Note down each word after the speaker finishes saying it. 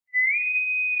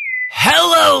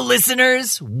Hello,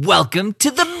 listeners! Welcome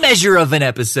to the Measure of an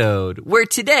Episode, where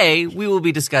today we will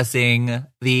be discussing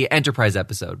the Enterprise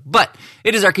episode. But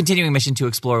it is our continuing mission to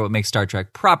explore what makes Star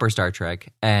Trek proper Star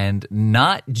Trek, and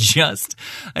not just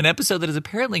an episode that is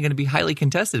apparently going to be highly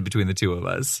contested between the two of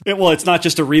us. Well, it's not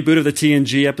just a reboot of the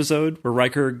TNG episode where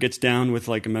Riker gets down with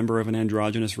like a member of an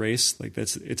androgynous race. Like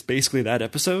it's basically that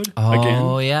episode again.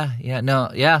 Oh,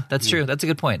 yeah, that's true. That's a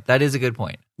good point. That is a good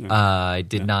point. I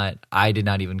did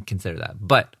not even consider that.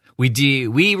 But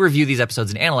we review these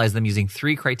episodes and analyze them using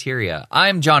three criteria.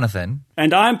 I'm Jonathan.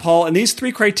 And I'm Paul. And these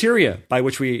three criteria by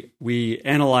which we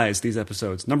analyze these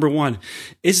episodes. Number one,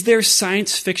 is there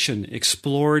science fiction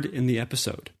explored in the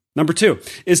episode? Number two,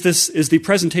 is the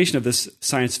presentation of this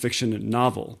science fiction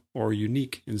novel or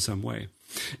unique in some way?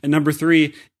 And number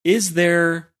three, is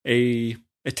there a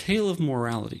tale of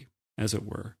morality, as it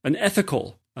were, an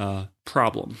ethical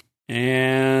problem?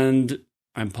 And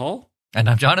I'm Paul. And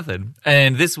I'm Jonathan.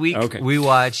 And this week we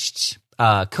watched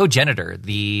Cogenitor,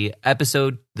 the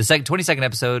 22nd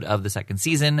episode of the second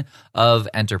season of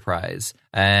Enterprise.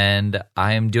 And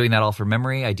I am doing that all from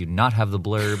memory. I do not have the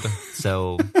blurb,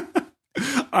 so...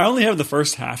 I only have the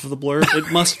first half of the blurb.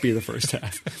 It must be the first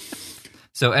half.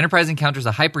 So Enterprise encounters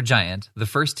a hypergiant, the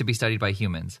first to be studied by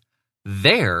humans.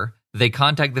 There, they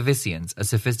contact the Vissians, a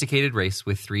sophisticated race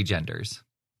with 3 genders.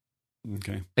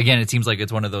 Okay. Again, it seems like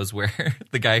it's one of those where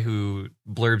the guy who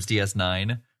blurbs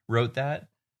DS9 wrote that,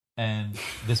 and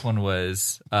this one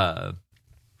was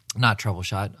not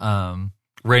Troubleshot,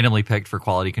 randomly picked for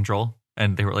quality control,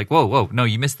 and they were like, "Whoa, no,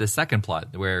 you missed the second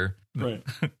plot where right.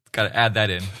 got to add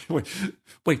that in."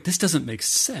 Wait, this doesn't make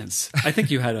sense. I think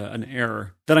you had an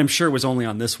error that I'm sure was only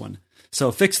on this one. So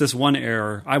fix this one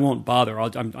error. I won't bother.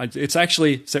 It's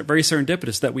actually very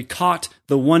serendipitous that we caught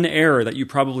the one error that you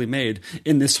probably made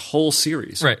in this whole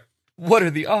series. Right. What are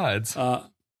the odds?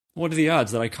 What are the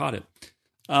odds that I caught it?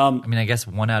 I guess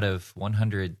 1 out of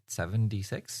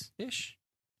 176-ish?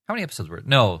 How many episodes were it?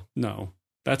 No.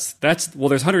 That's there's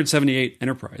 178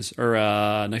 Enterprise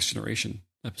or Next Generation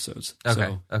episodes.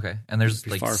 Okay. And there's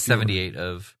like 78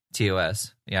 of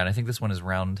TOS. Yeah, and I think this one is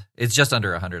it's just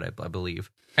under 100, I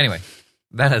believe. Anyway,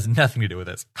 that has nothing to do with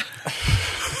this.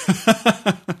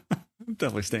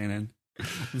 Definitely staying in.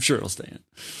 I'm sure it'll stay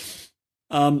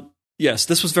in. Yes,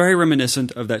 this was very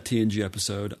reminiscent of that TNG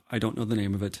episode. I don't know the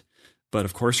name of it, but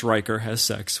of course Riker has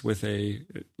sex with a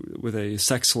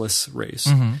sexless race,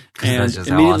 and that's just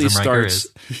immediately starts.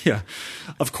 Yeah,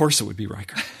 of course it would be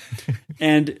Riker.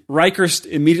 And Riker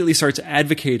immediately starts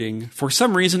advocating for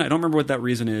some reason. I don't remember what that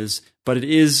reason is, but it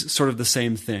is sort of the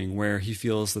same thing where he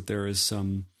feels that there is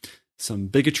some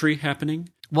bigotry happening.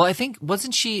 Well, I think,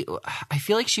 wasn't she, I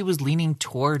feel like she was leaning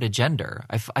toward a gender.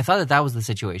 I thought that was the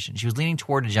situation. She was leaning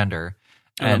toward a gender.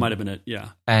 And that might have been it, yeah.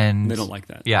 And they don't like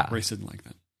that. Yeah. Race didn't like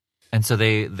that. And so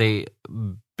they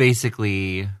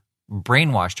basically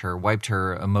brainwashed her, wiped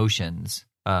her emotions,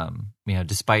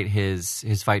 despite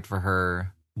his fight for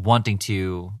her wanting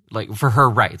to, like, for her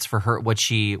rights, for her what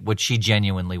she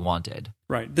genuinely wanted.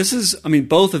 Right.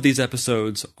 Both of these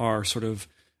episodes are sort of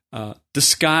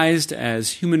disguised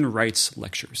as human rights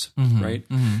lectures, right?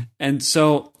 Mm-hmm. And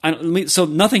so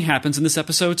nothing happens in this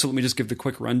episode, so let me just give the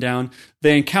quick rundown.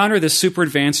 They encounter this super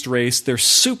advanced race. They're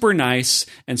super nice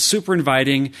and super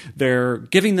inviting. They're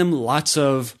giving them lots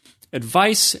of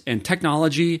advice and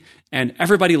technology, and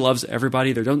everybody loves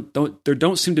everybody. There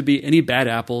don't seem to be any bad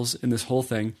apples in this whole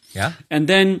thing. Yeah. And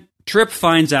then Trip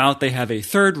finds out they have a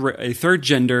third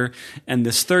gender, and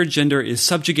this third gender is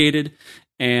subjugated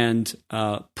and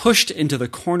pushed into the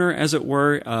corner, as it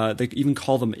were. They even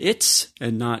call them its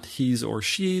and not he's or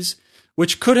she's,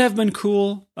 which could have been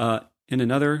cool in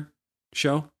another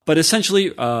show. But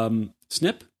essentially,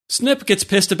 Snip gets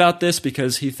pissed about this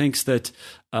because he thinks that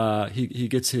he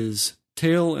gets his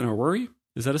tail in a worry.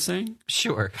 Is that a saying?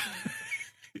 Sure.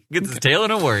 Gets his tail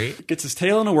in a worry. Gets his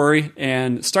tail in a worry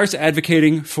and starts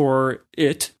advocating for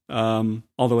it.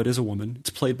 Although it is a woman, it's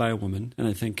played by a woman, and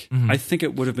I think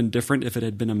it would have been different if it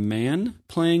had been a man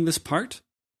playing this part.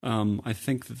 I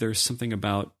think that there's something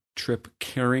about Trip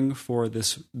caring for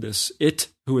this it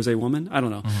who is a woman. I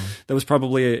don't know. That was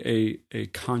probably a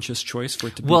conscious choice for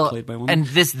it to be played by a woman. And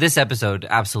this episode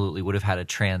absolutely would have had a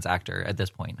trans actor at this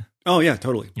point. Oh yeah,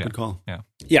 totally. Yeah. Good call.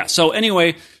 Yeah. So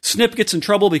anyway, Snip gets in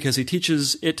trouble because he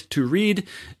teaches it to read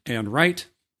and write,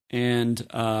 and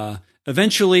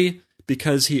eventually,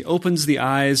 because he opens the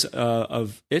eyes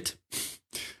of it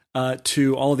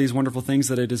to all of these wonderful things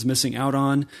that it is missing out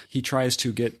on, he tries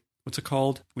to get, what's it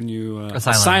called when you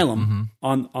asylum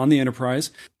on the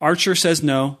Enterprise. Archer says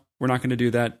no, we're not going to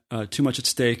do that. Too much at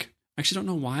stake. actually don't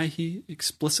know why he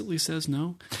explicitly says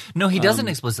no. No, he doesn't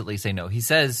explicitly say no. He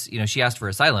says, she asked for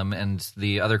asylum, and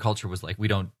the other culture was like, we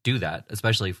don't do that,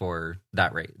 especially for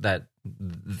that rate,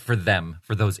 for them,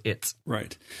 for those its.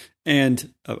 Right.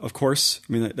 And of course,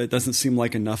 I mean, that doesn't seem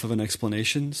like enough of an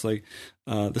explanation. It's like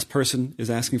this person is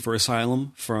asking for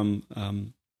asylum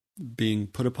from being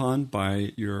put upon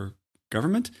by your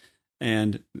government,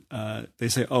 and they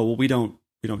say, "Oh, well, we don't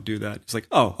do that." It's like,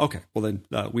 "Oh, okay. Well, then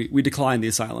we decline the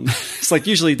asylum." It's like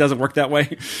usually it doesn't work that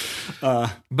way.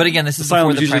 But again, this is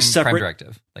before the prime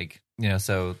directive. Like,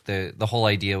 so the whole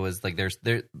idea was like there.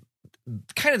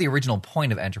 Kind of the original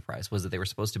point of Enterprise was that they were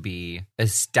supposed to be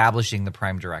establishing the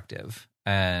prime directive,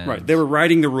 and right, they were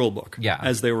writing the rule book,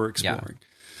 as they were exploring,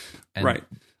 right.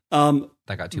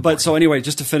 That got too boring. But so anyway,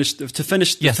 just to finish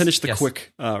the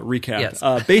quick recap.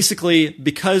 Yes. Basically,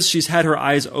 because she's had her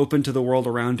eyes open to the world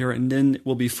around her, and then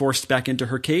will be forced back into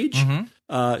her cage,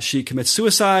 she commits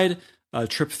suicide.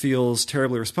 Trip feels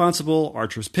terribly responsible.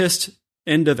 Archer's pissed.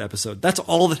 End of episode. That's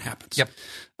all that happens. Yep.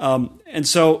 And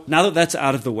so now that that's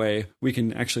out of the way, we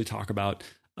can actually talk about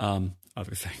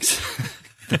other things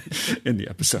in the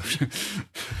episode.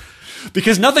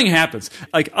 Because nothing happens.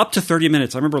 Like up to 30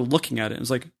 minutes, I remember looking at it and was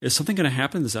like, is something going to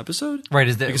happen in this episode? Right.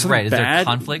 Is there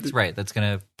conflict? Right. That's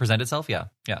going to present itself? Yeah.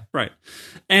 Yeah. Right.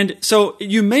 And so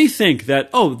you may think that,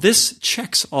 this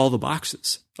checks all the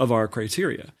boxes of our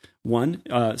criteria. One,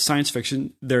 science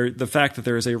fiction, the fact that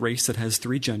there is a race that has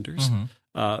 3 genders,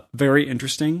 very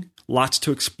interesting, lots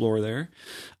to explore there.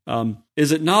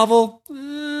 Is it novel?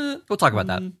 We'll talk about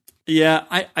that. Yeah,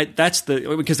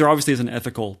 because there obviously is an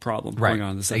ethical problem going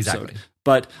on in this episode. Exactly.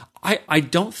 But I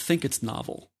don't think it's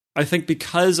novel. I think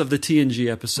because of the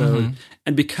TNG episode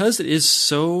and because it is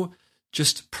so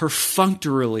just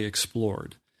perfunctorily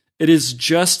explored. It is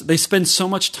just, they spend so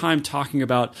much time talking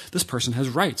about this person has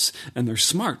rights and they're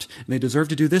smart and they deserve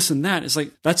to do this and that. It's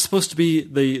like, that's supposed to be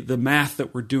the math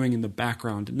that we're doing in the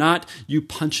background, not you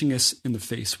punching us in the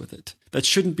face with it. That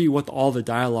shouldn't be what all the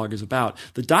dialogue is about.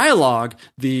 The dialogue,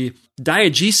 the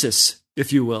diegesis,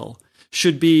 if you will,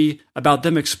 should be about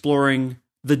them exploring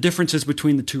the differences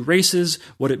between the 2 races,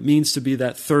 what it means to be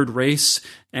that third race,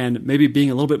 and maybe being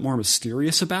a little bit more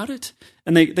mysterious about it.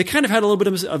 And they kind of had a little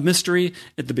bit of mystery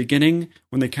at the beginning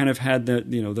when they kind of had the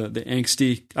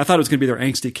angsty. I thought it was going to be their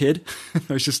angsty kid.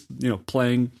 I was just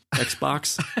playing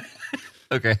Xbox.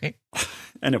 Okay,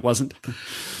 and it wasn't.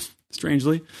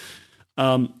 Strangely,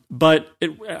 but I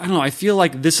don't know. I feel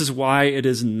like this is why it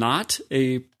is not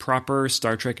a proper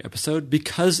Star Trek episode,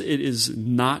 because it is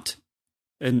not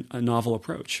a novel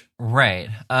approach. Right.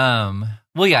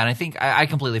 Well, yeah, and I think I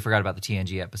completely forgot about the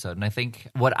TNG episode, and I think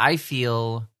what I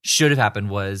feel should have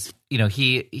happened was,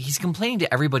 he's complaining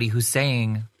to everybody who's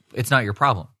saying it's not your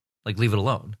problem, like leave it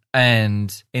alone.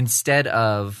 And instead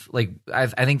of I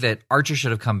think that Archer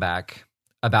should have come back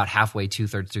about halfway,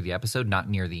 2/3 through the episode, not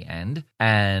near the end,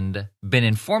 and been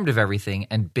informed of everything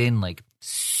and been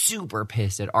super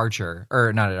pissed at Archer,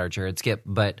 or not at Archer, at Skip,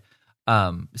 but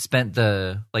spent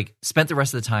the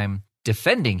rest of the time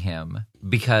defending him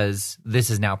because this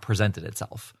has now presented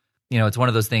itself. It's one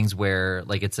of those things where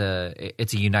it's a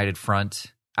united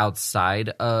front outside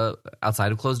of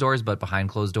closed doors, but behind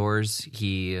closed doors,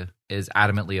 he is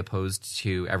adamantly opposed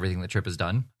to everything that Trip has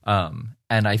done. And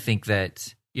I think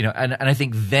that, and I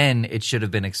think then it should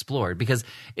have been explored, because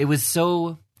it was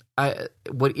so.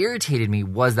 What irritated me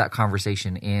was that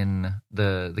conversation in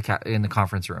the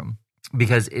conference room,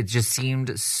 because it just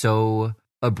seemed so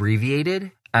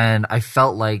abbreviated, and I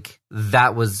felt like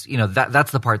that was,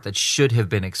 that's the part that should have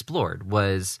been explored,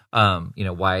 was,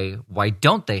 why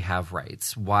don't they have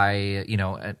rights? Why,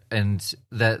 and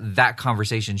that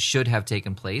conversation should have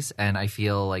taken place, and I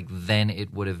feel like then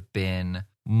it would have been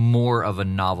more of a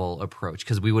novel approach,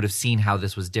 because we would have seen how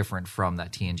this was different from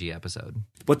that TNG episode.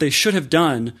 What they should have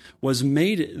done was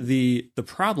made the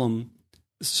problem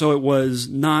so it was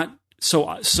not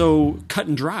so cut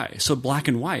and dry, so black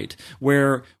and white,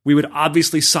 where we would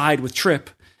obviously side with Trip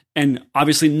and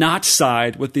obviously not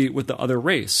side with the other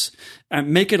race, and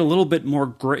make it a little bit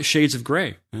more shades of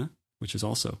gray, which is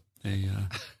also a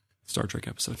Star Trek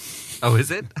episode. Oh, is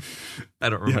it? I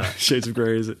don't remember. Yeah, Shades of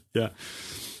Gray, is it? Yeah.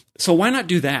 So why not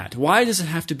do that? Why does it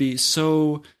have to be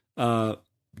so, I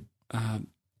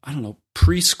don't know,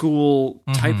 preschool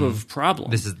type of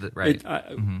problem? This is right.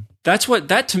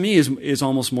 That to me is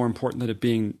almost more important than it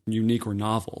being unique or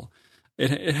novel.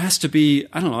 It has to be,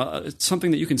 I don't know, it's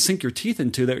something that you can sink your teeth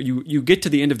into, that you get to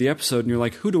the end of the episode and you're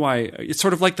like, it's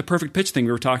sort of like the perfect pitch thing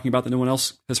we were talking about that no one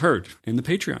else has heard in the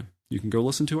Patreon. you can go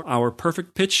listen to our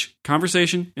perfect pitch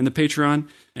conversation in the Patreon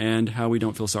and how we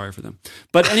don't feel sorry for them.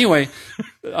 But anyway,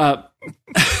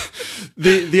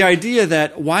 the idea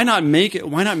that why not make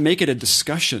it a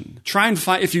discussion? Try and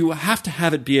find, if you have to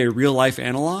have it be a real life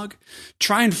analog,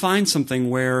 try and find something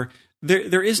where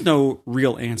there is no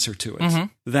real answer to it.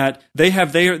 That they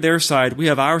have their side, we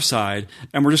have our side,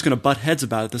 and we're just going to butt heads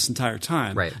about it this entire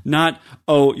time. Right. Not,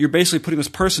 oh, you're basically putting this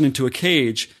person into a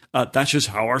cage. That's just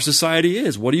how our society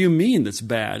is. What do you mean that's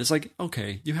bad? It's like,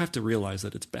 okay, you have to realize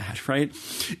that it's bad, right?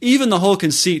 Even the whole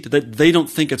conceit that they don't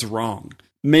think it's wrong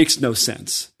makes no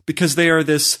sense because they are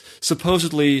this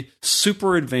supposedly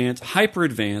super advanced, hyper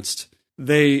advanced.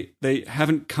 They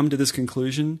haven't come to this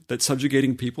conclusion that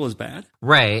subjugating people is bad.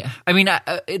 Right. I mean,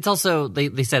 it's also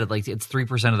they said it like it's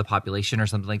 3% of the population or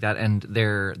something like that, and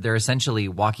they're essentially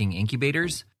walking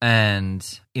incubators. And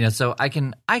so I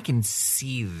can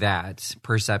see that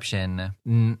perception,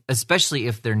 especially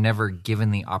if they're never given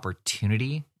the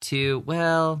opportunity to.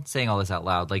 Well, saying all this out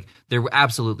loud, like there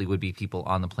absolutely would be people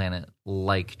on the planet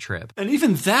like Trip, and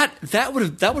even that would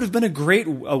have been a great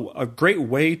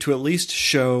way to at least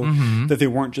show that they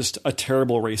weren't just a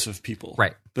terrible race of people,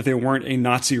 right? That they weren't a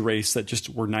Nazi race that just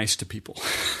were nice to people,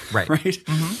 right? Right?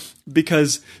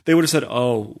 Because they would have said,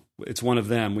 "Oh, it's one of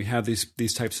them. We have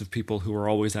these types of people who are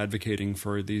always advocating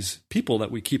for these people that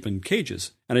we keep in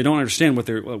cages, and I don't understand what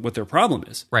their problem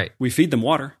is. Right? We feed them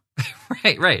water."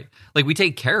 Right. Like we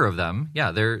take care of them.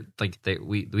 Yeah,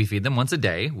 we feed them once a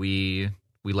day. We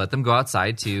let them go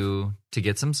outside to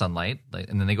get some sunlight,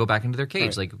 and then they go back into their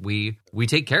cage. Right. Like we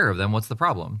take care of them. What's the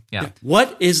problem? Yeah.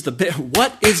 What is the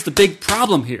big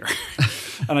problem here?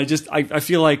 And I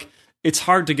feel like it's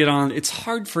hard to get on. It's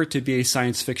hard for it to be a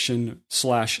science fiction /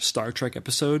 Star Trek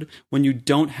episode when you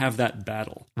don't have that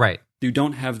battle. Right. You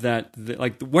don't have that.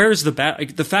 Like, where's the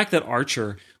the fact that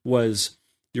Archer was.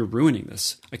 You're ruining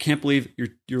this. I can't believe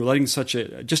you're letting such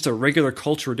just a regular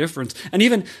cultural difference. And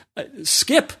even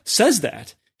Skip says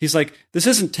that. He's like, this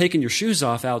isn't taking your shoes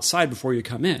off outside before you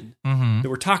come in. That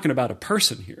we're talking about a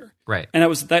person here. Right.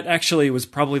 And that actually was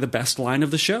probably the best line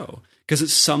of the show because it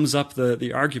sums up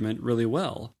the argument really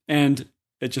well. And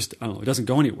it just, I don't know, it doesn't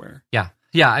go anywhere. Yeah.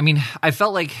 Yeah, I mean, I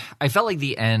felt like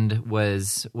the end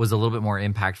was a little bit more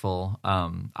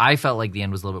impactful. I felt like the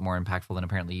end was a little bit more impactful than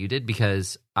apparently you did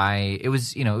because it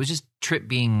was just Trip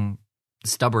being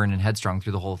stubborn and headstrong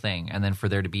through the whole thing, and then for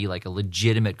there to be like a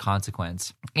legitimate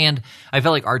consequence. And I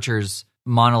felt like Archer's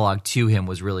monologue to him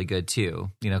was really good too,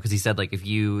 because he said like if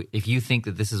you think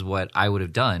that this is what I would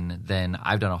have done, then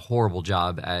I've done a horrible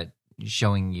job at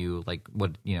showing you like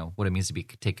what it means to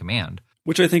take command,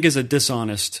 which I think is a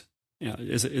dishonest.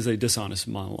 Is a dishonest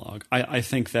monologue. I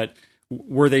think that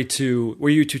were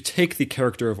you to take the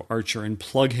character of Archer and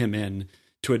plug him in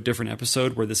to a different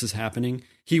episode where this is happening,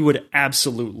 he would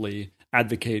absolutely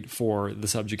advocate for the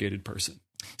subjugated person.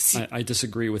 I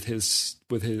disagree with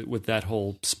with that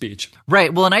whole speech.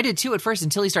 Right. Well, and I did too at first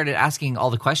until he started asking all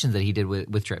the questions that he did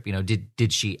with Trip.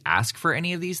 Did she ask for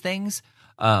any of these things?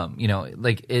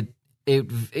 Like it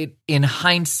in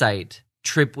hindsight,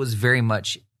 Trip was very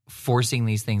much forcing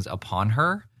these things upon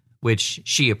her, which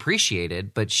she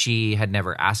appreciated, but she had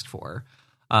never asked for.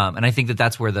 And I think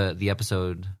that's where the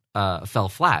episode fell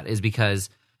flat, is because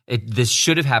this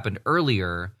should have happened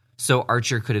earlier, so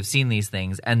Archer could have seen these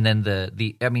things, and then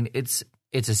it's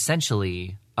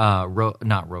essentially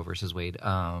not Roe versus Wade,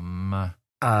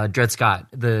 Dred Scott,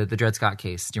 the Dred Scott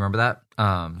case. Do you remember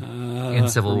that in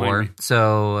Civil War?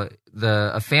 So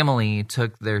a family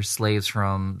took their slaves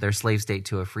from their slave state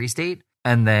to a free state.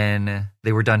 And then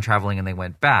they were done traveling and they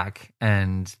went back,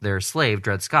 and their slave,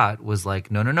 Dred Scott, was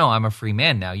like, no, I'm a free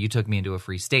man now. You took me into a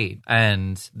free state.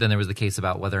 And then there was the case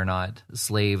about whether or not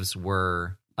slaves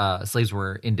were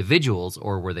individuals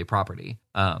or were they property.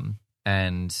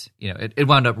 And it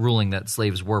wound up ruling that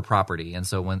slaves were property. And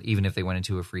so even if they went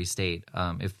into a free state,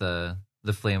 if the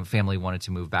family wanted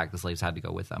to move back, the slaves had to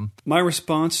go with them. My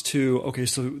response to,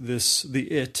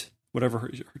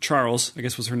 whatever Charles, I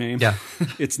guess was her name. Yeah.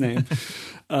 Its name.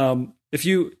 If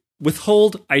you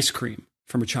withhold ice cream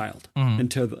from a child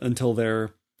until they're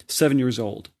 7 years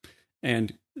old,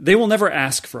 and they will never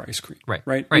ask for ice cream.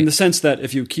 Right. In the sense that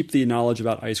if you keep the knowledge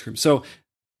about ice cream. So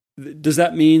does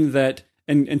that mean that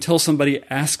until somebody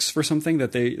asks for something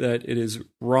that it is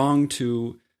wrong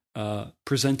to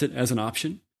present it as an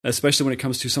option, especially when it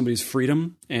comes to somebody's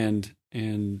freedom and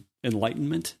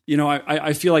enlightenment?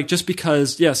 I feel like just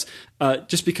because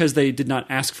they did not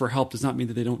ask for help does not mean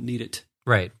that they don't need it,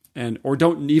 right? Or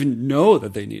don't even know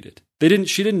that they need it.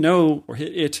 She didn't know, or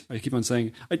it. I keep on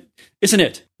saying it's an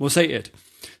it. We'll say it.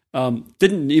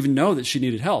 Didn't even know that she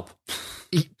needed help.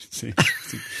 See.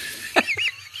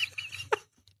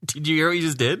 Did you hear what you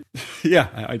just did? Yeah,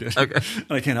 I did. Okay.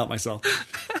 And I can't help myself.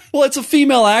 Well, it's a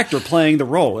female actor playing the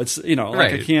role. It's, like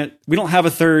Right. we don't have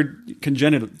a third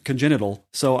congenital,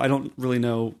 so I don't really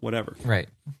know whatever. Right.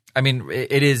 I mean,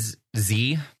 it is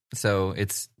Z, so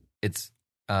it's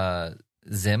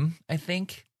Zim, I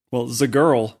think. Well, the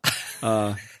girl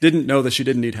didn't know that she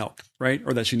didn't need help, right?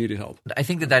 Or that she needed help. I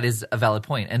think that is a valid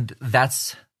point, and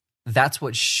that's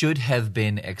what should have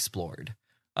been explored.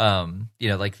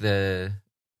 Like the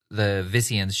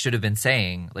Visians should have been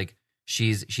saying, like,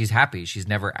 she's happy. She's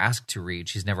never asked to read.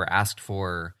 She's never asked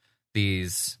for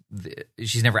she's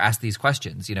never asked these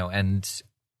questions, and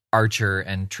Archer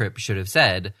and Trip should have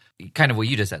said kind of what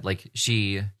you just said. Like,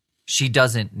 she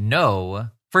doesn't know,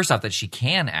 first off, that she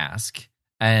can ask,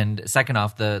 and second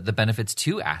off, the benefits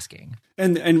to asking.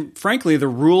 And frankly, the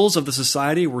rules of the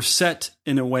society were set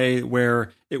in a way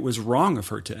where it was wrong of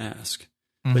her to ask.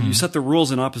 Mm-hmm. That you set the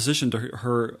rules in opposition to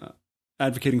her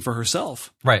advocating for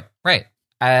herself. Right.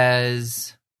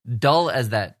 As dull as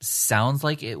that sounds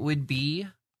like it would be,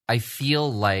 I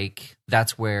feel like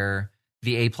that's where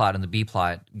the A plot and the B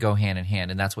plot go hand in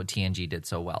hand, and that's what TNG did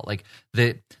so well. Like,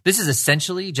 this is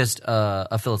essentially just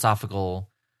a philosophical,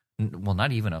 well,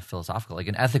 not even a philosophical, like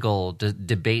an ethical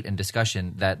debate and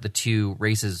discussion that the two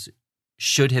races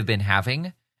should have been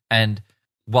having. And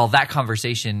while that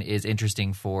conversation is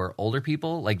interesting for older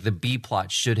people, like, the B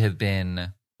plot should have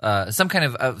been some kind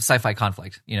of sci-fi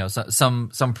conflict,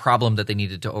 some problem that they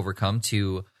needed to overcome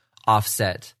to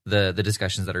offset the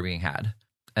discussions that are being had.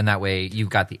 And that way you've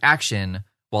got the action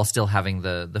while still having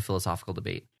the philosophical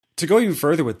debate. To go even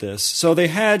further with this, so they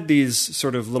had these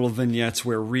sort of little vignettes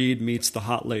where Reed meets the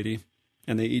hot lady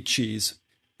and they eat cheese.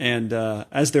 And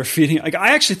as they're feeding, like,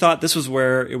 I actually thought this was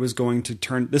where it was going to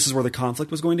turn, this is where the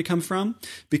conflict was going to come from,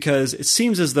 because it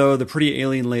seems as though the pretty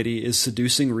alien lady is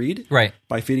seducing Reed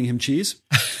by feeding him cheese.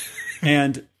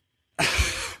 And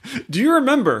do you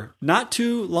remember, not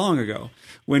too long ago,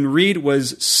 when Reed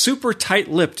was super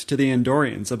tight-lipped to the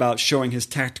Andorians about showing his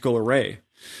tactical array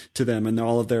to them and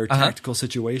all of their tactical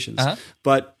situations?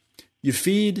 But you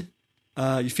feed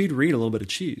Reed a little bit of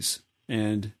cheese,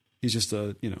 and he's just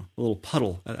a little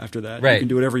puddle after that. Right. You can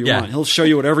do whatever you want. He'll show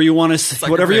you whatever you want to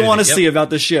whatever you want to see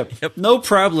about the ship. Yep. No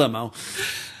problemo.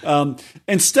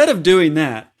 Instead of doing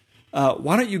that,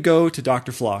 why don't you go to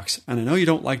Dr. Phlox? And I know you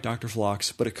don't like Dr.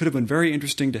 Phlox, but it could have been very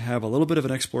interesting to have a little bit of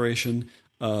an exploration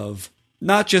of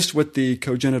not just with the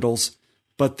cogenitals,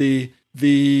 but the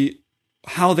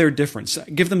how they're different.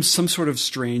 Give them some sort of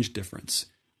strange difference,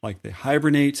 like they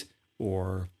hibernate,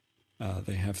 or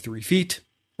they have 3 feet,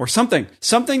 or something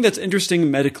that's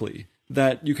interesting medically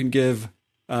that you can give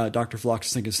Dr.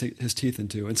 Phlox to sink his teeth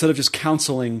into, instead of just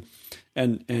counseling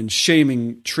and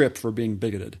shaming Trip for being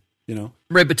bigoted.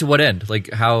 Right, but to what end?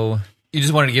 Like, how you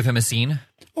just wanted to give him a scene?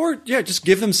 Or, just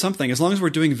give them something. As long as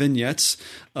we're doing vignettes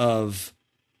of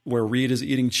where Reed is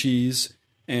eating cheese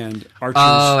and Archer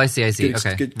I see.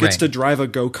 gets to drive a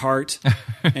go-kart.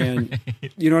 And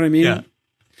you know what I mean? Yeah.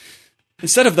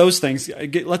 Instead of those things,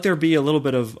 let there be a little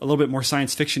bit more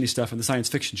science fiction-y stuff in the science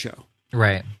fiction show.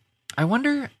 Right. I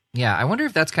wonder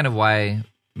if that's kind of why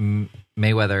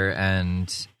Mayweather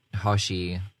and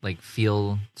Hoshi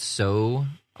feel so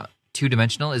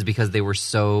two-dimensional, is because they were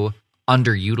so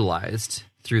underutilized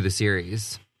through the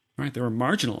series. Right, they were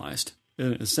marginalized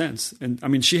in a sense. And I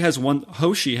mean,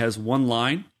 Hoshi has one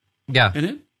line in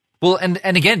it. Well, and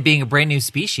again, being a brand new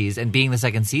species and being the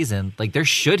second season, there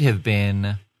should have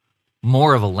been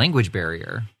more of a language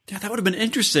barrier. Yeah, that would have been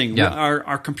interesting. Yeah.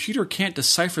 Our computer can't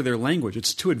decipher their language.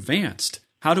 It's too advanced.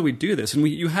 How do we do this? And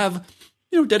you have,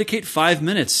 dedicate 5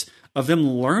 minutes of them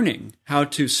learning how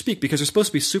to speak, because they're supposed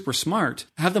to be super smart.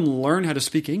 Have them learn how to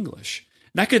speak English.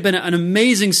 That could have been an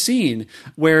amazing scene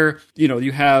where,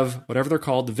 you have whatever they're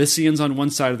called, the Visians on one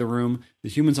side of the room, the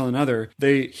humans on another.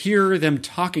 They hear them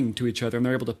talking to each other, and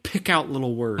they're able to pick out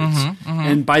little words.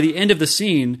 And by the end of the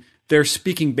scene, they're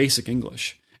speaking basic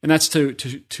English. And that's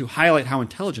to highlight how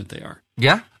intelligent they are.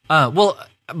 Yeah. Well,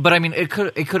 but I mean, it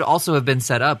could also have been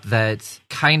set up that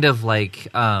kind of like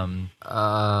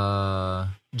Jalad,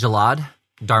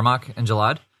 Darmok and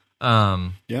Jalad.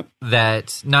 Yep.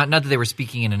 That not that they were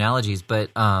speaking in analogies,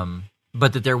 but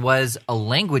that there was a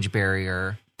language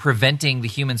barrier preventing the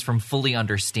humans from fully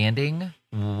understanding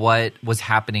what was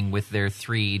happening with their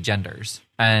 3 genders.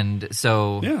 And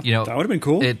so, that would have been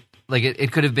cool.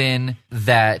 It could have been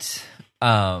that.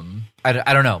 I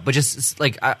don't know, but just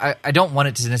I don't want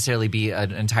it to necessarily be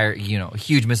an entire,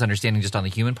 huge misunderstanding just on the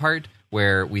human part,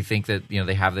 where we think that,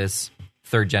 they have this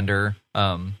third gender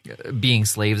being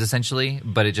slaves essentially,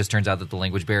 but it just turns out that the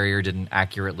language barrier didn't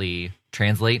accurately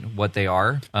translate what they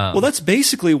are. Well, that's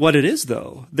basically what it is,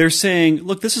 though. They're saying,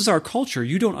 look, this is our culture.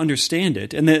 You don't understand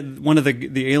it. And then one of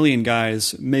the alien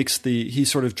guys he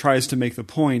sort of tries to make the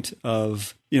point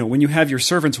of, when you have your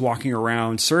servants walking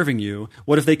around serving you,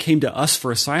 what if they came to us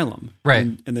for asylum? Right.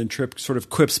 And then Trip sort of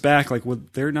quips back like, well,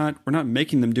 we're not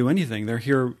making them do anything. They're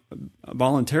here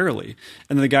voluntarily.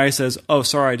 And then the guy says, oh,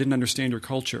 sorry, I didn't understand your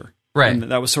culture. Right. And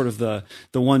that was sort of the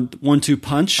 1-2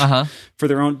 punch for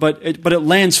their own, but it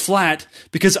lands flat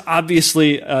because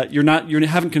obviously you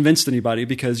haven't convinced anybody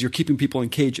because you're keeping people in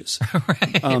cages.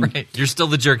 Right. You're still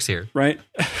the jerks here. Right.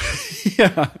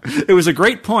 Yeah. It was a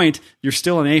great point. You're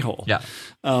still an a-hole. Yeah.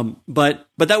 But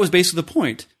that was basically the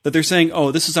point that they're saying,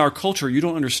 oh, this is our culture. You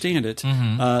don't understand it.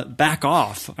 Back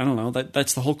off. I don't know.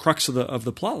 That's the whole crux of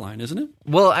the plot line, isn't it?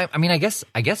 Well, I mean, I guess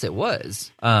it was.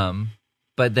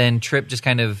 But then Trip just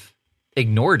kind of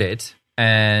ignored it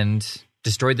and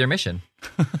destroyed their mission.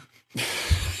 I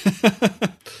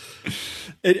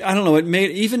don't know. It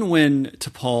made, even when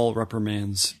T'Pol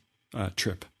reprimands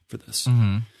Trip for this.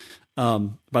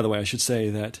 By the way, I should say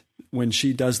that when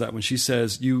she does that, when she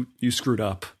says you screwed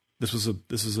up, this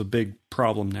is a big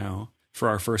problem now for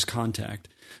our first contact.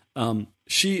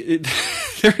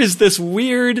 There is this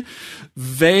weird,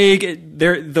 vague.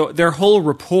 Their whole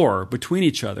rapport between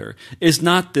each other is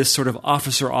not this sort of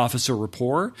officer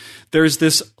rapport. There's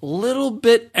this little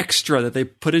bit extra that they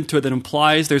put into it that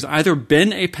implies there's either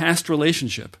been a past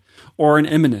relationship or an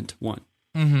imminent one.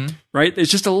 Right? There's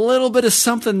just a little bit of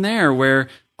something there. Where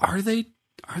are they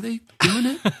doing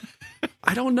it?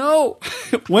 I don't know.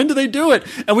 When do they do it?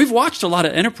 And we've watched a lot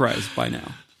of Enterprise by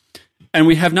now. And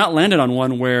we have not landed on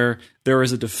one where there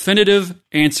is a definitive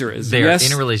answer. They are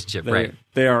in a relationship, right?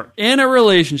 They are in a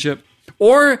relationship,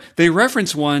 or they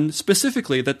reference one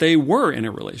specifically that they were in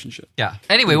a relationship. Yeah.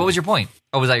 Anyway, what was your point?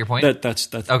 Oh, was that your point?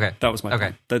 That's okay. That was my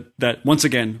point. That once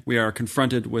again we are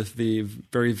confronted with the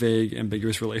very vague,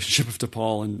 ambiguous relationship of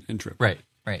T'Pol and Trip. Right.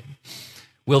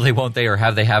 Will they? Won't they? Or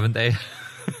have they? Haven't they?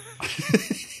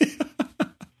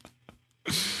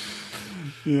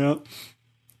 Yeah.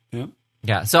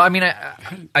 Yeah. So I mean,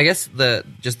 I guess the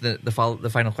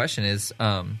final question is,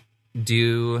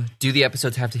 do the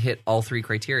episodes have to hit all three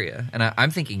criteria? And I'm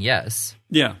thinking yes.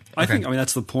 Yeah, I think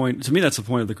that's the point. To me, that's the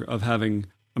point of having.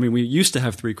 I mean, we used to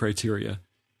have three criteria,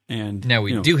 and now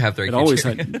we do have three. It always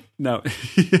had no.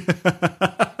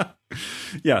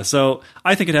 Yeah, so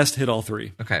I think it has to hit all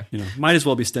three. Okay, might as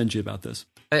well be stingy about this.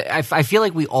 I feel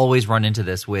like we always run into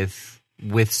this with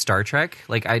Star Trek.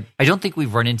 Like I don't think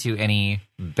we've run into any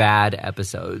bad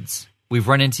episodes. We've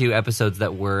run into episodes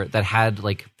that had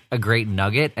like a great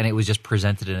nugget and it was just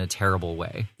presented in a terrible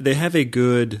way. They have a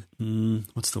good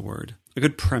what's the word? A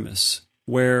good premise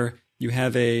where you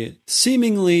have a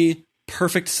seemingly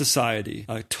perfect society,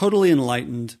 totally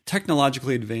enlightened,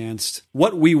 technologically advanced,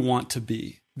 what we want to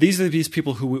be. These are these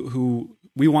people who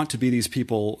we want to be these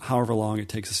people however long it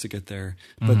takes us to get there,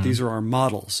 but these are our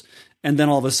models. And then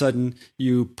all of a sudden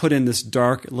you put in this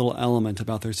dark little element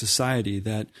about their society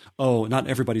that, oh, not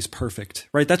everybody's perfect,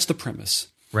 right? That's the premise.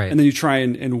 Right. And then you try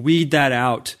and weed that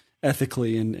out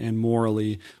ethically and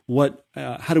morally.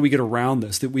 How do we get around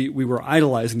this? That we were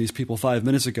idolizing these people 5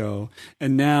 minutes ago,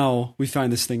 and now we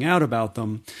find this thing out about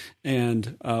them.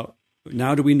 And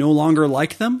now do we no longer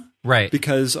like them? Right.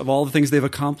 Because of all the things they've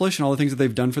accomplished and all the things that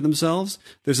they've done for themselves.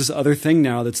 There's this other thing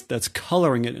now that's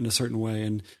coloring it in a certain way.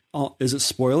 And is it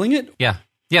spoiling it? Yeah.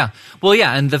 Yeah. Well,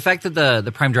 yeah. And the fact that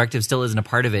the Prime Directive still isn't a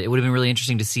part of it, it would have been really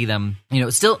interesting to see them,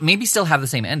 still have the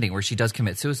same ending where she does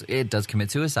commit suicide. It does commit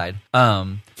suicide.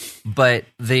 But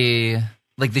the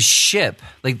ship,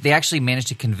 they actually managed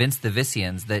to convince the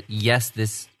Vissians that yes,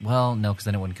 because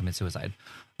then it wouldn't commit suicide.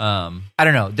 I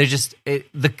don't know. They're just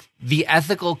the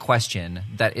ethical question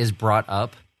that is brought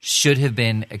up should have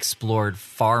been explored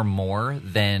far more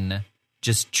than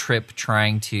just Trip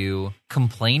trying to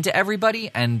complain to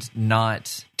everybody and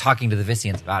not talking to the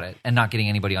Vissians about it and not getting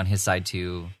anybody on his side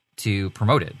to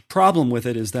promote it. Problem with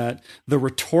it is that the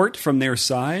retort from their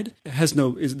side has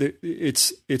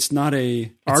it's not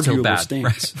a arguable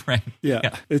stance. Right.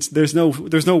 Yeah. There's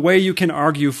no way you can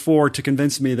argue to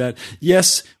convince me that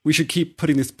yes, we should keep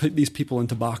putting these people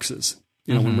into boxes.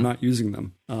 When we're not using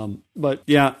them. But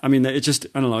yeah, I mean, it just,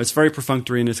 I don't know. It's very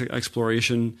perfunctory in its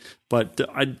exploration, but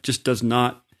it just does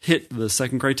not hit the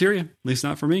second criteria, at least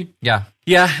not for me. Yeah.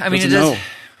 Yeah. I mean, it does.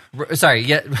 No. Sorry.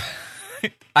 Yeah.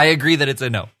 I agree that it's a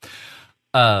no.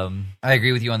 I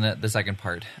agree with you on the second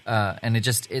part. And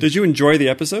Did you enjoy the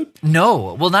episode?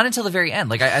 No. Well, not until the very end.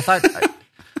 Like I thought.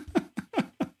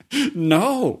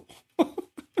 No.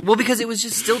 Well, because it was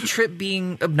just still Trip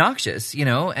being obnoxious,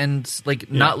 and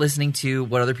like not listening to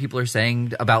what other people are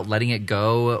saying about letting it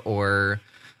go, or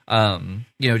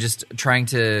just trying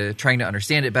to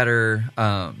understand it better,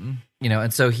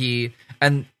 and so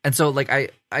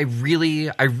I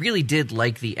really did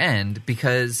like the end,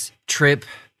 because Trip,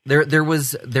 there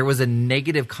was a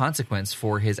negative consequence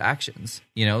for his actions.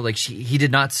 Like he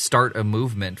did not start a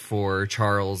movement for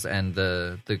Charles and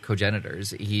the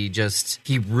Cogenitors.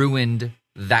 He ruined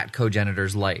that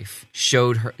Cogenitor's life,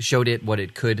 showed it what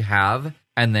it could have,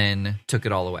 and then took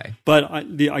it all away. But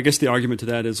I guess the argument to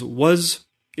that is, was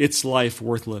its life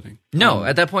worth living? No,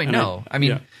 at that point, no.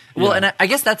 And I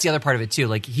guess that's the other part of it too.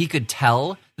 Like, he could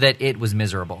tell that it was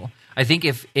miserable. I think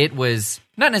if it was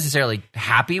not necessarily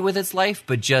happy with its life,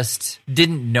 but just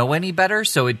didn't know any better,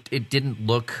 so it didn't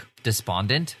look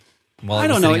despondent. I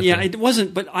don't know. Yeah, it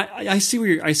wasn't. But I see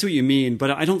what you mean. But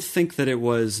I don't think that it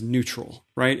was neutral,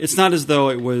 right? It's not as though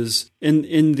it was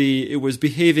it was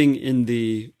behaving in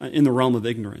the realm of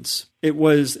ignorance. It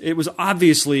was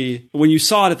obviously, when you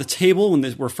saw it at the table when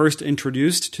they were first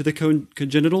introduced to the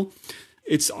congenital,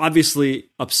 it's obviously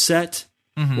upset.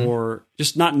 Mm-hmm. Or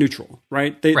just not neutral,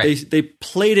 right? They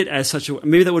played it as such a,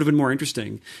 maybe that would have been more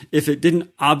interesting if it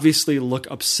didn't obviously look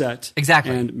upset,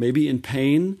 exactly, and maybe in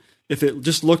pain. If it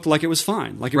just looked like it was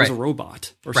fine, like it was a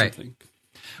robot or something.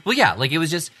 Well, yeah, like it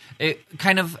was just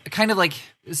kind of like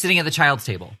sitting at the child's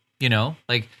table,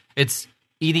 like it's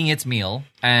eating its meal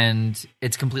and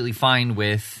it's completely fine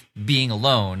with being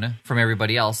alone from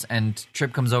everybody else. And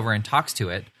Trip comes over and talks to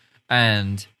it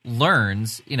and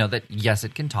learns, that yes,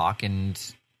 it can talk, and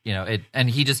it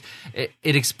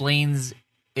explains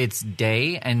its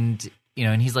day, and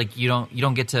and he's like, you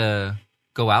don't get to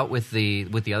go out with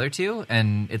the other two,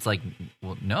 and it's like,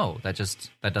 well, no, that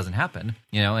doesn't happen,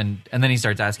 and then he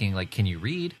starts asking, like, can you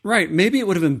read? Right. Maybe it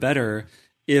would have been better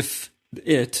if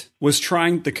it was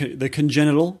trying the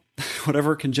congenital,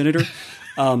 whatever congenitor,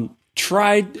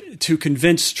 tried to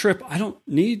convince Trip, I don't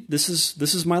need this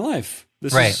is my life.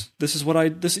 This is what I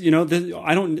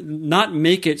don't not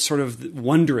make it sort of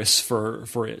wondrous for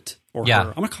it or her.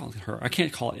 I'm gonna call it her. I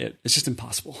can't call it. It's just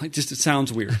impossible. It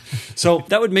sounds weird. So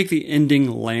that would make the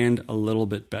ending land a little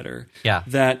bit better. Yeah.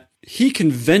 That he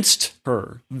convinced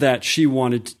her that she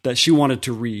wanted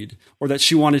to read, or that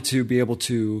she wanted to be able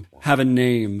to have a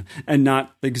name and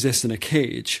not exist in a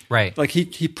cage. Right. Like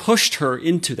he pushed her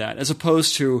into that, as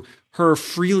opposed to her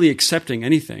freely accepting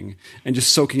anything and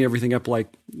just soaking everything up like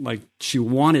she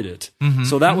wanted it. Mm-hmm.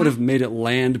 So that would have made it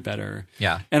land better.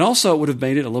 Yeah. And also it would have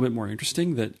made it a little bit more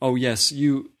interesting that, oh yes,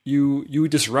 you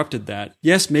disrupted that.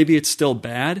 Yes, maybe it's still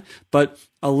bad, but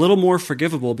a little more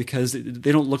forgivable because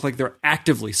they don't look like they're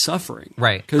actively suffering.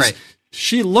 Right. Because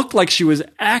she looked like she was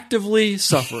actively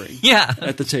suffering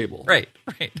at the table. Right.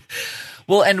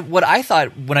 Well, and what I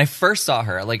thought when I first saw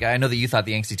her, like, I know that you thought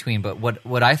the angsty tween, but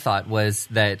what I thought was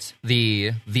that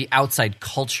the outside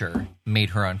culture made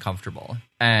her uncomfortable.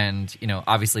 And,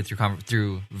 obviously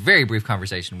through very brief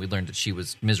conversation, we learned that she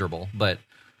was miserable. But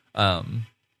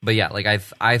yeah, like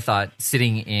I thought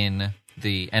sitting in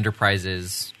the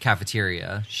Enterprise's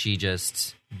cafeteria, she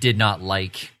just did not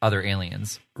like other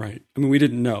aliens. Right. I mean, we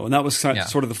didn't know. And that was sort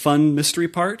of the fun mystery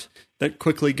part that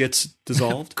quickly gets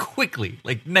dissolved. Quickly,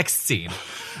 like next scene.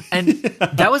 And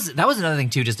that was another thing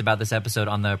too, just about this episode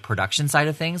on the production side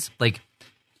of things. Like,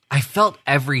 I felt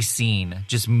every scene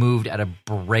just moved at a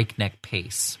breakneck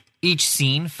pace. Each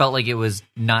scene felt like it was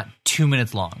not 2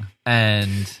 minutes long.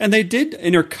 And they did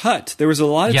intercut. There was a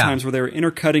lot of times where they were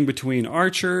intercutting between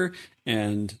Archer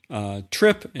and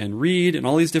Trip and Reed and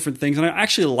all these different things. And I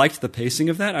actually liked the pacing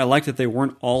of that. I liked that they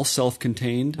weren't all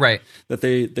self-contained. Right. That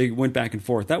they went back and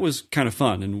forth. That was kind of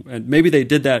fun. And maybe they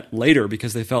did that later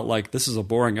because they felt like this is a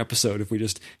boring episode if we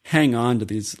just hang on to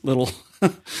these little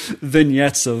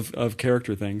vignettes of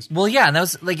character things. Well, yeah. And that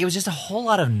was like, it was just a whole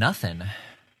lot of nothing.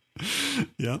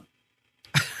 Yeah.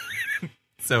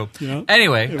 So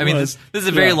anyway, I mean, this is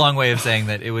a very long way of saying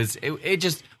that it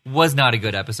just was not a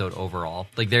good episode overall.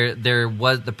 Like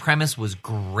the premise was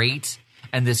great,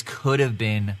 and this could have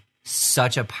been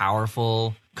such a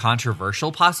powerful,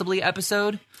 controversial, possibly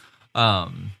episode.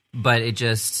 But it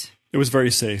was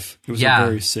very safe. It was a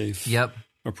very safe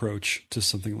approach to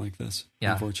something like this.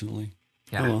 Yeah. Unfortunately.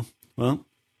 Yeah. Oh,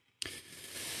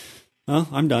 well,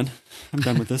 I'm done. I'm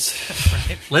done with this.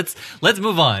 Right. Let's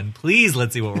move on. Please,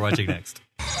 let's see what we're watching next.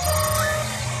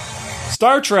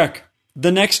 Star Trek: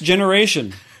 The Next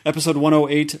Generation, episode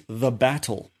 108, The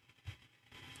Battle.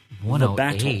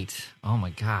 108? Oh my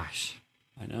gosh.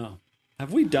 I know.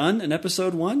 Have we done an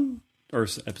episode 1? Or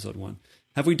episode 1?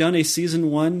 Have we done a season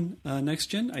 1 Next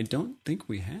Gen? I don't think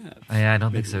we have. Yeah, I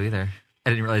don't think so either. I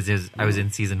didn't realize I was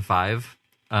in season 5,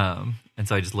 and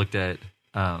so I just looked at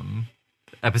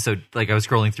episode. Like I was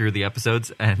scrolling through the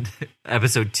episodes, and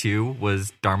episode 2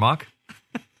 was Darmok.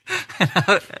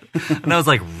 And I was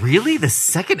like, really? The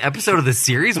second episode of the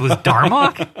series was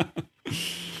Darmok?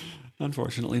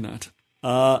 Unfortunately not.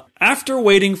 After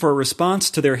waiting for a response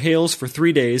to their hails for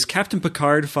 3 days, Captain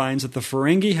Picard finds that the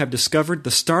Ferengi have discovered the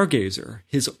Stargazer,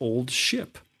 his old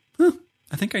ship.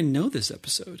 I think I know this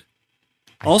episode.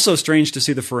 Also strange to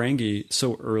see the Ferengi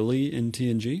so early in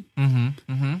TNG.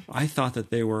 I thought that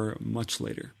they were much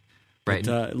later. Right.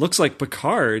 But, it looks like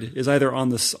Picard is either on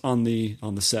the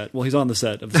set. Well, he's on the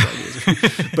set of the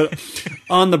Stargazer, but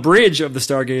on the bridge of the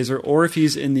Stargazer, or if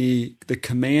he's in the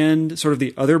command, sort of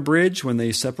the other bridge when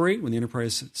they separate, when the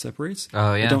Enterprise separates.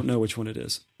 Oh yeah. I don't know which one it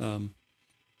is.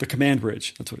 The command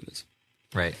bridge. That's what it is.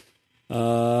 Right.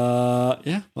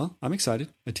 Yeah. Well, I'm excited.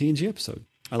 A TNG episode.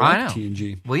 I like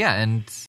TNG. Well, yeah, and